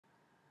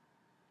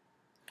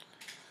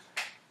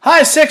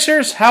Hi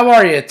Sixers, how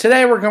are you?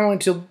 Today we're going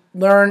to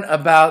learn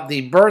about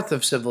the birth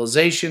of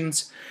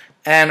civilizations,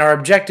 and our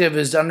objective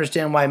is to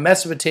understand why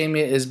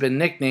Mesopotamia has been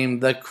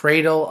nicknamed the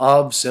cradle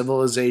of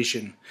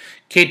civilization.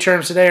 Key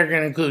terms today are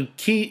going to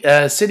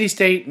include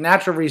city-state,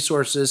 natural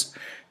resources,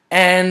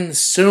 and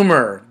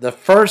Sumer, the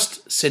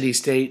first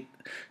city-state,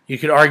 you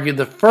could argue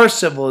the first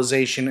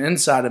civilization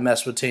inside of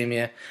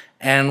Mesopotamia,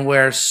 and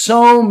where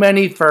so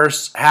many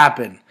firsts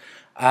happen.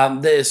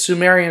 The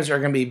Sumerians are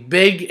going to be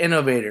big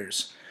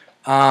innovators.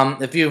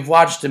 If you've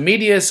watched the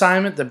media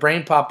assignment, the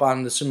Brain Pop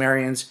on the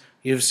Sumerians,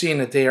 you've seen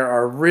that they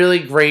are really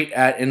great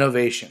at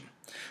innovation.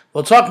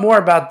 We'll talk more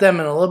about them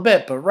in a little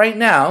bit, but right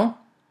now,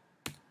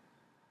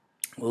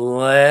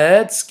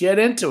 let's get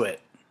into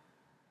it.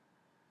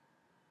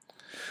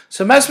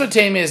 So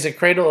Mesopotamia is the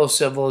cradle of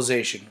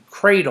civilization.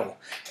 Cradle.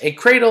 A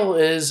cradle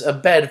is a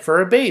bed for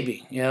a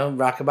baby. You know,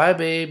 rock-a-bye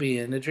baby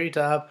in the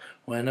treetop.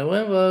 When the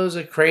wind blows,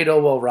 a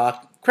cradle will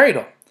rock.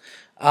 Cradle.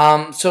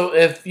 So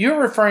if you're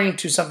referring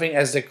to something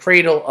as the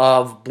cradle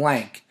of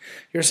blank,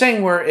 you're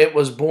saying where it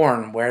was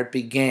born, where it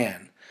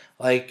began.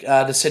 Like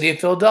the city of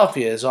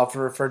Philadelphia is often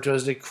referred to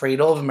as the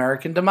cradle of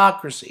American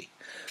democracy.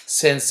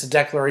 Since the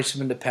Declaration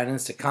of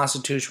Independence, the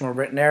Constitution were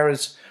written there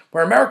is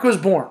where America was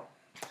born.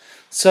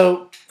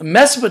 So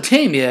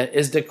Mesopotamia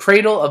is the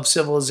cradle of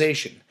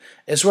civilization.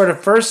 It's where the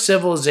first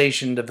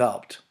civilization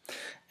developed.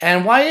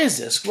 And why is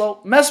this? Well,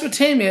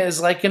 Mesopotamia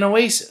is like an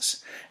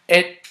oasis.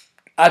 It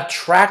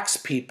attracts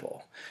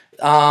people.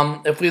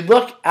 If we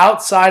look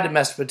outside of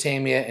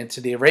Mesopotamia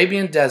into the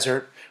Arabian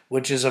Desert,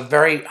 which is a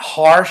very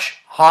harsh,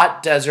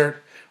 hot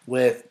desert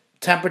with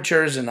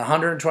temperatures in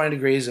 120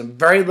 degrees and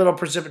very little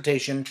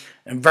precipitation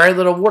and very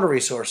little water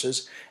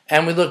resources,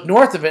 and we look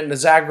north of it in the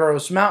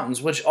Zagros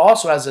Mountains, which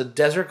also has a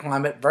desert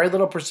climate, very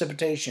little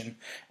precipitation,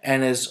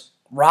 and is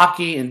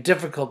rocky and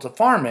difficult to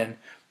farm in,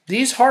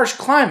 these harsh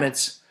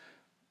climates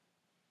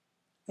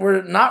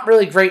were not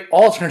really great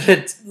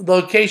alternate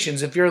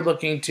locations if you're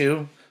looking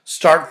to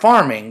start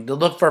farming, to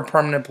look for a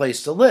permanent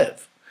place to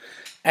live.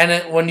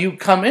 And when you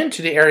come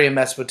into the area of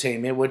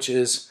Mesopotamia, which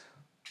is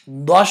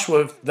lush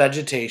with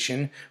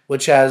vegetation,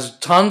 which has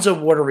tons of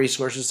water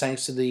resources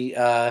thanks to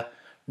the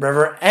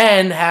river,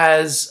 and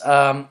has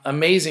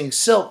amazing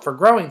silt for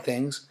growing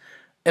things,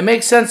 it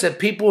makes sense that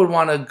people would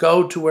want to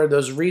go to where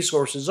those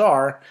resources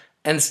are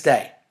and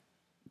stay.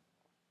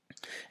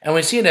 And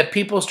we see that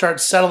people start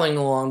settling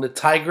along the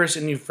Tigris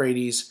and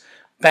Euphrates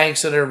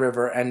banks of the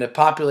river, and the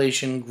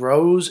population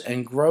grows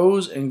and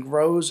grows and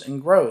grows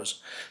and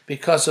grows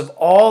because of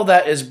all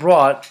that is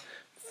brought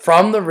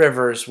from the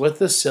rivers with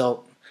the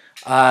silt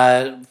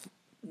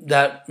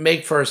that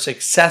make for a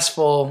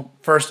successful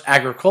first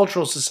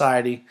agricultural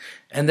society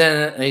and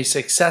then a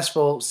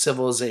successful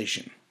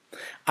civilization.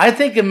 I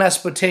think of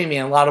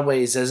Mesopotamia in a lot of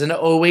ways as an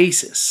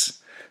oasis,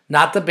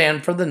 not the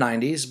band from the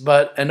 90s,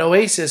 but an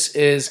oasis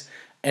is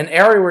an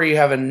area where you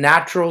have a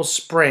natural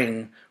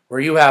spring where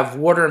you have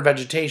water and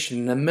vegetation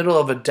in the middle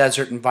of a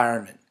desert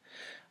environment.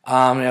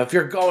 If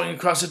you're going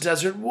across the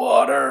desert,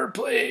 water,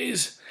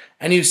 please,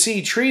 and you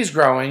see trees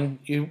growing,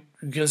 you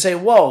can say,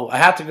 whoa, I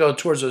have to go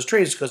towards those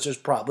trees because there's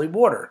probably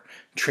water.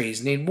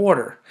 Trees need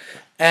water.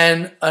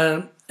 And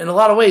in a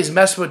lot of ways,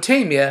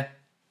 Mesopotamia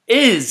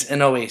is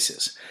an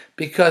oasis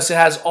because it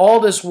has all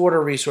this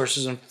water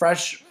resources and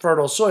fresh,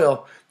 fertile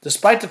soil,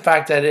 despite the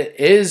fact that it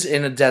is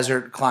in a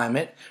desert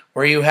climate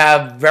where you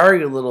have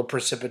very little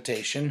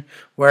precipitation,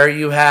 where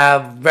you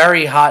have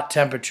very hot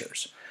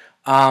temperatures.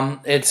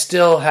 It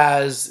still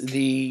has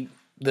the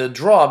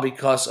draw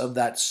because of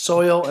that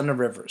soil and the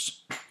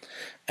rivers.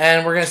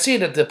 And we're going to see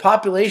that the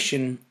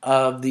population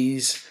of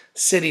these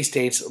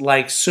city-states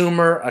like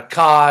Sumer,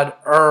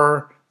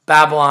 Akkad,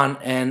 Babylon,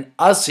 and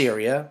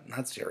Assyria,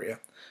 not Syria,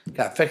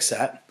 got to fix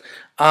that,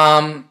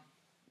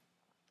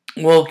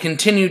 will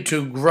continue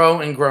to grow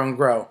and grow and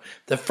grow.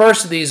 The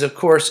first of these, of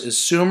course, is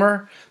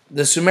Sumer.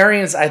 The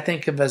Sumerians I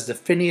think of as the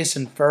Phineas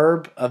and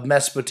Ferb of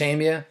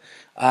Mesopotamia.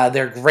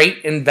 They're great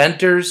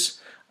inventors,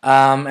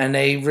 and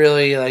they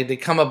really they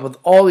come up with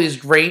all these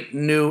great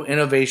new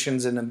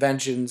innovations and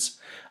inventions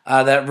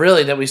that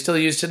we still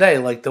use today,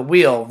 like the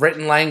wheel,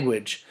 written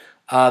language,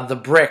 the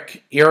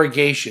brick,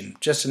 irrigation,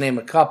 just to name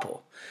a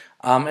couple.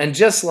 And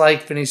just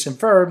like Phineas and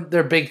Ferb,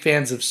 they're big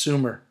fans of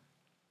Sumer.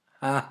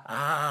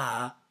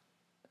 And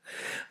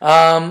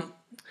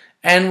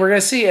we're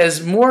going to see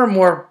as more and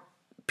more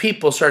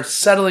people start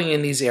settling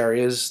in these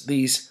areas,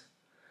 these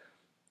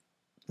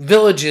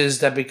villages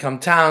that become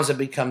towns, that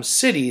become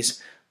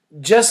cities,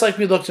 just like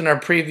we looked in our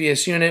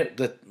previous unit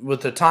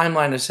with the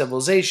timeline of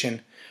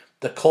civilization,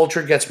 the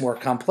culture gets more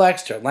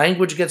complex, their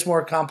language gets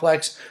more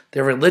complex,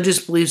 their religious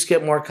beliefs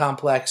get more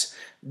complex,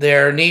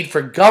 their need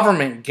for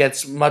government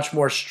gets much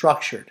more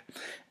structured.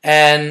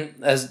 And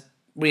as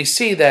we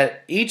see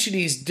that each of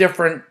these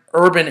different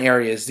urban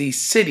areas, these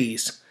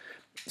cities,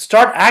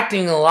 start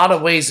acting in a lot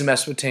of ways in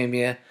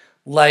Mesopotamia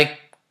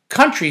like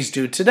countries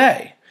do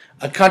today.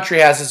 A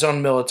country has its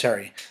own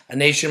military. A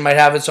nation might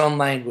have its own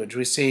language.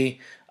 We see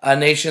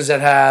nations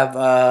that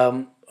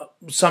have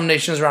some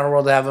nations around the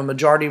world that have a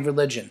majority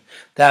religion,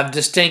 that have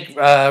distinct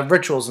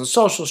rituals and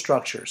social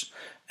structures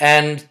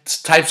and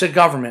types of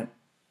government.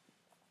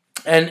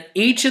 And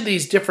each of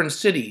these different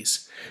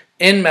cities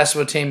in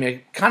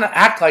Mesopotamia kind of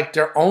act like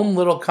their own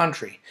little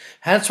country.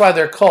 Hence why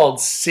they're called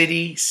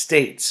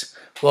city-states.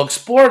 We'll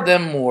explore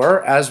them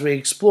more as we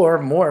explore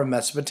more of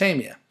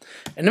Mesopotamia.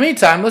 In the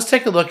meantime, let's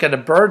take a look at a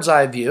bird's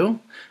eye view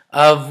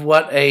of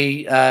what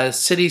a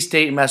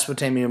city-state in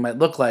Mesopotamia might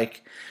look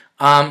like.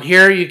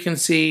 Here you can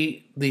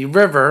see the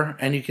river,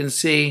 and you can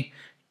see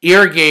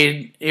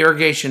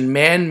irrigation,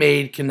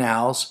 man-made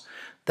canals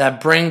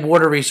that bring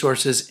water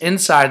resources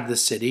inside the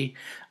city.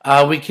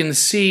 We can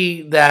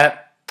see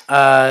that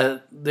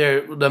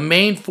the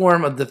main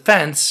form of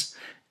defense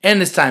in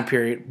this time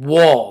period,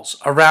 walls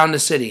around the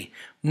city,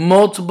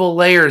 multiple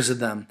layers of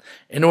them,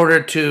 in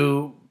order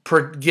to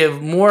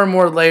give more and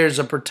more layers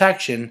of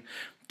protection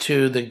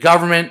to the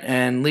government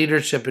and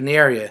leadership in the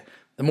area.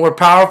 The more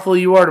powerful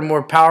you are, the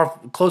more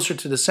powerful, closer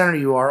to the center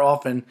you are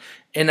often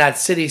in that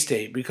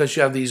city-state, because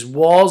you have these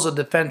walls of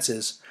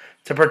defenses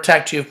to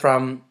protect you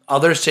from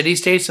other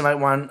city-states that might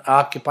want to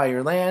occupy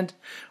your land,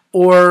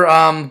 or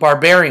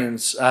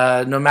barbarians,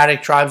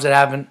 nomadic tribes that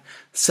haven't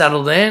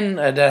settled in,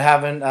 that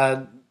haven't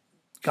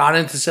gone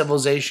into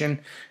civilization,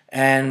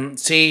 and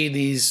see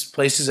these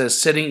places as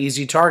sitting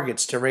easy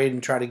targets to raid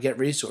and try to get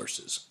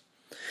resources.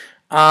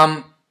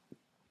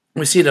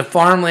 We see the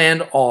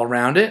farmland all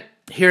around it.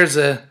 Here's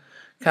a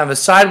kind of a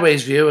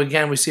sideways view.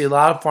 Again, we see a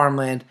lot of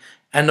farmland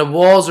and the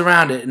walls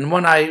around it. And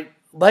what I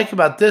like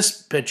about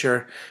this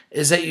picture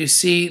is that you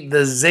see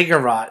the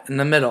ziggurat in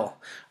the middle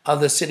of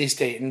the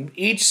city-state. And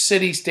each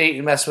city-state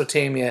in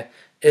Mesopotamia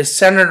is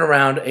centered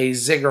around a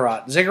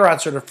ziggurat.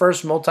 Ziggurats are the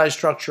first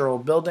multi-structural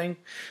building.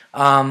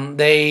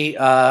 They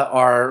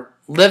are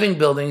living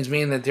buildings,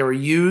 meaning that they were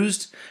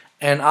used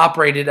and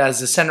operated as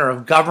the center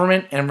of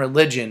government and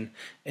religion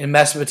in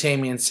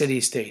Mesopotamian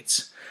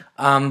city-states.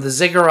 The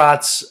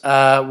ziggurats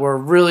were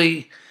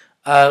really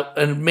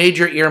a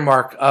major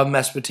earmark of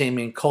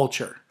Mesopotamian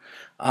culture.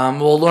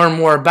 We'll learn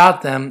more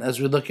about them as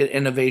we look at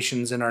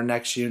innovations in our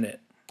next unit.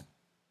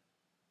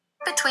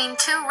 Between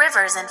two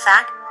rivers, in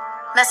fact,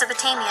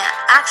 Mesopotamia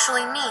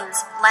actually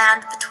means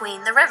land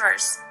between the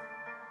rivers.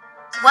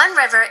 One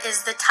river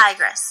is the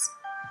Tigris,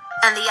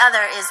 and the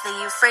other is the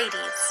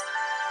Euphrates.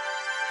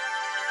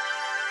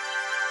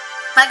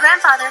 My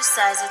grandfather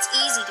says it's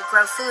easy to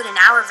grow food in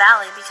our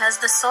valley because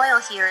the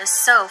soil here is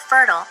so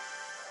fertile.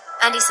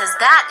 And he says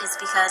that is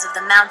because of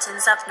the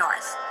mountains up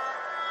north.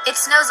 It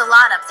snows a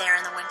lot up there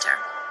in the winter.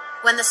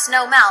 When the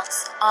snow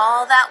melts,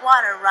 all that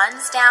water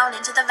runs down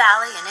into the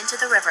valley and into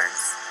the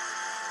rivers.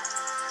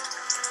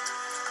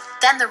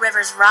 Then the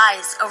rivers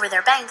rise over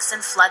their banks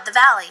and flood the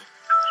valley,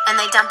 and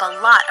they dump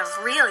a lot of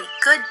really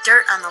good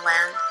dirt on the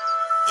land.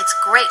 It's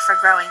great for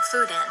growing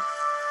food in.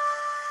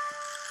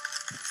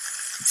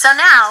 So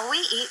now we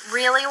eat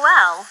really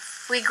well.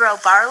 We grow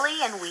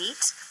barley and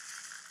wheat,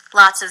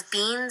 lots of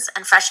beans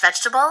and fresh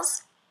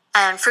vegetables,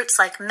 and fruits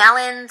like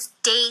melons,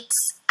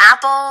 dates,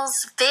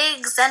 apples,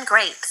 figs, and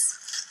grapes.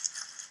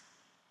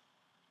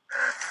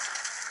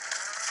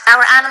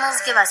 Our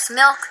animals give us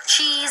milk,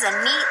 cheese,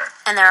 and meat,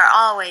 and there are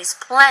always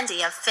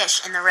plenty of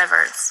fish in the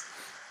rivers.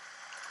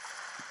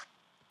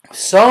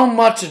 So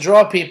much to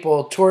draw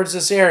people towards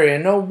this area.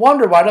 No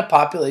wonder why the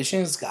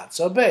populations got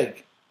so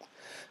big.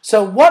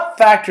 So what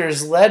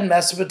factors led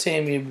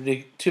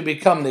Mesopotamia to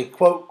become the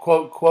quote,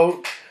 quote,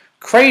 quote,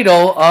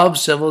 cradle of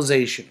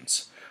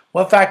civilizations?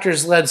 What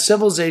factors led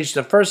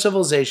the first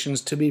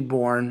civilizations to be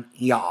born?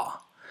 Yah.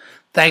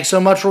 Thanks so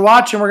much for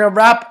watching. We're going to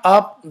wrap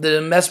up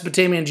the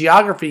Mesopotamian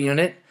geography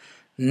unit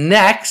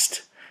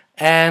next.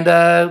 And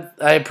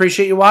I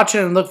appreciate you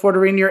watching and look forward to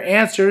reading your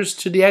answers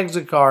to the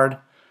exit card.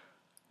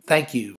 Thank you.